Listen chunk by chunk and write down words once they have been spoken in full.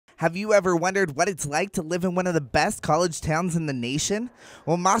Have you ever wondered what it's like to live in one of the best college towns in the nation?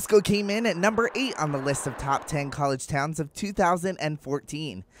 Well, Moscow came in at number 8 on the list of top 10 college towns of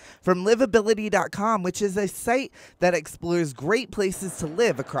 2014. From livability.com, which is a site that explores great places to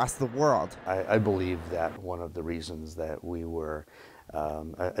live across the world. I believe that one of the reasons that we were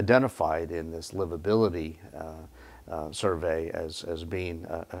identified in this livability survey as being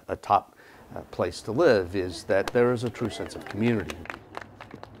a top place to live is that there is a true sense of community.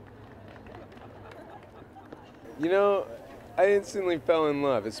 You know, I instantly fell in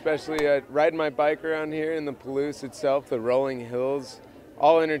love, especially riding my bike around here in the Palouse itself, the rolling hills,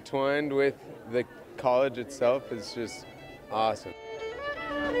 all intertwined with the college itself is just awesome.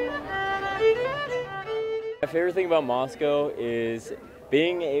 My favorite thing about Moscow is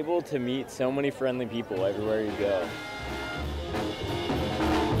being able to meet so many friendly people everywhere you go.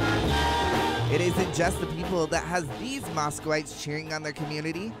 It isn't just the people that has these Moscowites cheering on their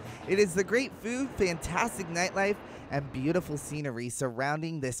community. It is the great food, fantastic nightlife, and beautiful scenery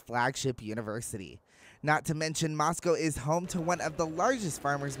surrounding this flagship university. Not to mention, Moscow is home to one of the largest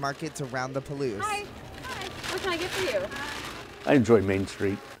farmers markets around the Palouse. Hi. What can I get for you? I enjoy Main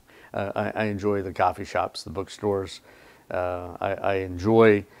Street. I enjoy the coffee shops, the bookstores. I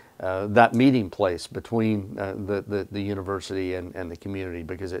enjoy that meeting place between the university and the community,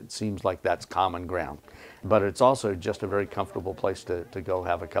 because it seems like that's common ground. But it's also just a very comfortable place to go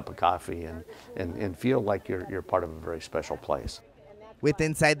have a cup of coffee and feel like you're part of a very special place. With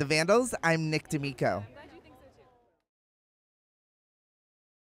Inside the Vandals, I'm Nick D'Amico.